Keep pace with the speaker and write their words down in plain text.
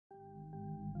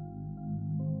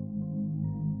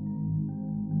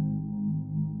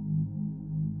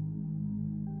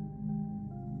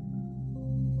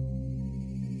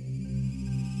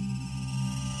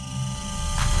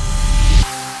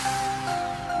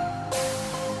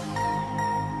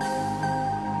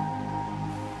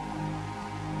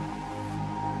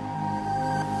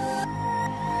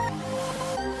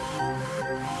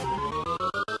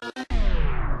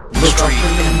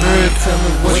tell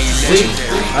me what you see.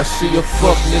 I see a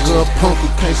fuck nigga, a punk who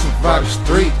can't survive the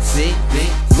streets.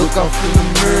 Look out in the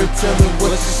mirror, tell me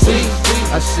what you see.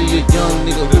 I see a young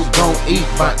nigga who gon' eat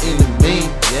by any means.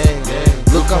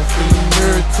 Look out in the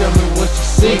mirror, tell me what you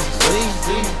see.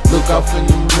 Look out in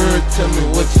the mirror, tell me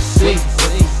what you see.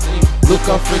 Look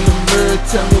out in the mirror,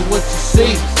 tell me what you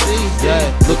see.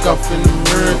 Look out in the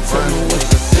mirror, tell me what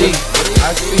you see.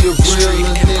 I see a real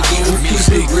nigga who keeps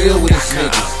it real with his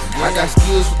niggas. I got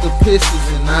skills with the pistols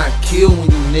and I kill when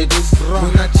you niggas.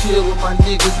 When I chill with my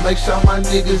niggas, make sure my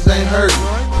niggas ain't hurting.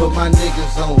 Put my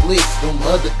niggas on licks, them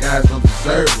other guys don't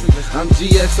deserve it. I'm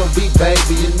GSOB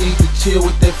baby, you need to chill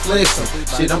with that flexing.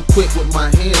 Shit, I'm quick with my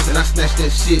hands and I snatch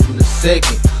that shit in a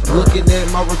second. Looking at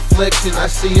my reflection, I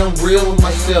see I'm real with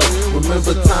myself.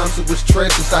 Remember times it was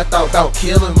treacherous, I thought about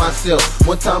killing myself.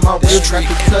 One time I really got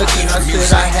to touch and I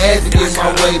said I had to get my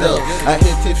weight up. I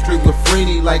hit 10th Street with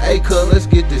Freeney like, hey cuz, let's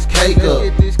get this cake up.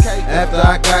 After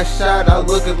I got shot, I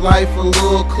look at life a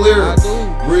little clearer.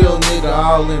 Real nigga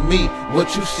all in me,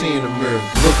 what you see in the mirror?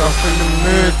 Look out in the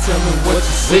mirror, tell me what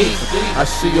you see. I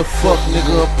see a fuck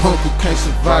nigga, a punk who can't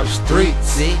survive the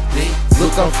streets.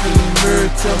 Look out in the mirror,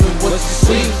 tell me what you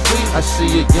see. I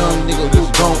see a young nigga who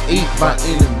gon' eat by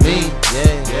any means.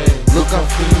 Look out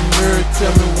in the mirror,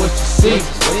 tell me what you see.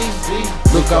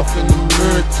 Look out in the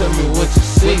mirror, tell me what you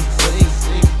see.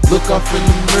 Look up in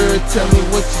the mirror, tell me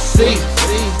what you see.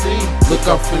 Look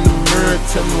up in the mirror,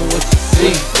 tell me what you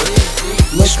see.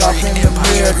 Look up in the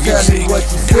mirror, tell me what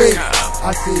you see.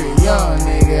 I see a young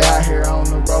nigga out here on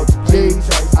the road to G.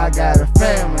 I got a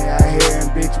family out here and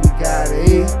bitch we gotta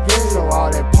eat. So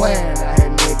all that playing out here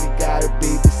nigga gotta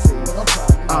be deceived.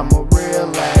 I'm a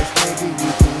real ass nigga,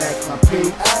 you can ask my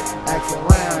peep. Ask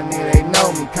around, nigga, they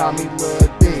know me, call me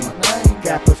Lil D.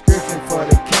 Got prescription for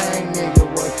the cane, nigga,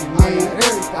 what you need?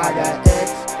 I got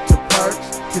X to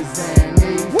perks to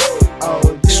Xannies. Oh,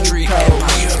 Street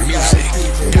Empire Music.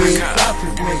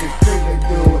 These niggas street, they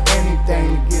do anything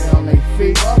to get on their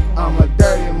feet. I'm a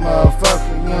dirty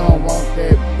motherfucker, you don't want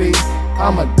that beat.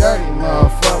 I'm a dirty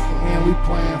motherfucker and we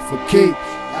playing for keeps.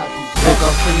 Look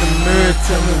up in the mirror,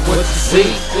 tell me what you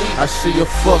see. I see a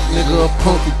fuck nigga, a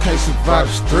punk who can't survive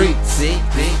the streets.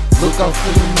 Look out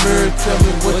in the mirror, tell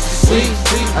me what you see.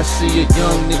 I see a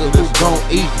young nigga who gon'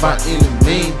 eat by any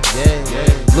means.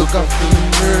 Look out in the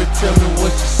mirror, tell me what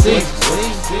you see.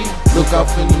 Look out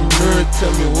in the mirror,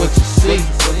 tell me what you see.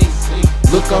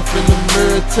 Look up in the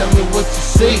mirror, tell me what you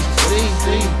see.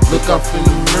 Look up in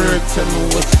the mirror, tell me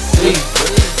what you see.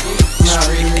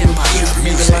 Street Empire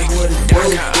Music.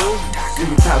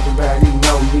 You talking about, you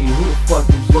know me, who the fuck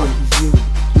is you?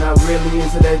 Not really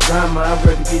into that drama, I'd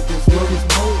rather get this movie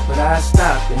smooth. But I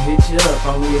stop and hit you up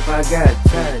only if I got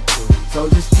time to. So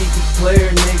just keep it clear,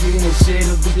 nigga, and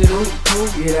shit'll be the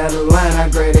get out of line, I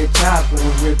grab that chopper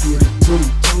and rip you the tooth.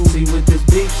 See, with this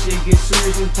big shit get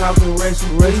serious, we talking racial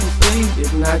things.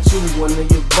 If not you, one of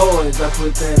your boys, I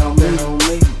put that on me.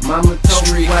 Mama told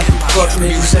me why the fuck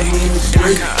niggas say me in the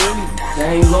street.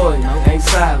 They ain't loyal, ain't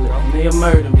solid, they'll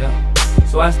murder me.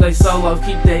 So I stay solo,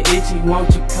 keep that itchy,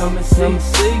 won't you come and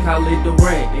see? Call it the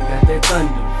rant, they got that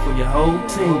thunder for your whole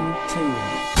team.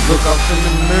 Look out in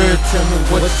the mirror, tell me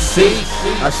what you see.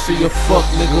 I see a fuck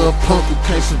nigga, a punk who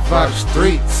can't survive the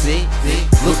streets.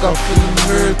 Look out in the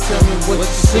mirror, tell me what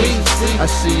you see. I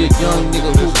see a young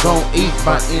nigga who gon' eat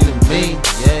by any means.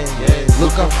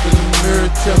 Look out in the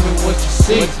mirror, tell me what you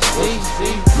see.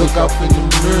 Look out in the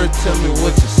mirror, tell me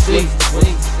what you see.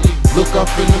 Look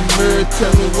up in the mirror,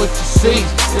 tell me what you see.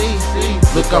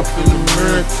 Look up in the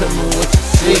mirror, tell me what you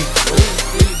see.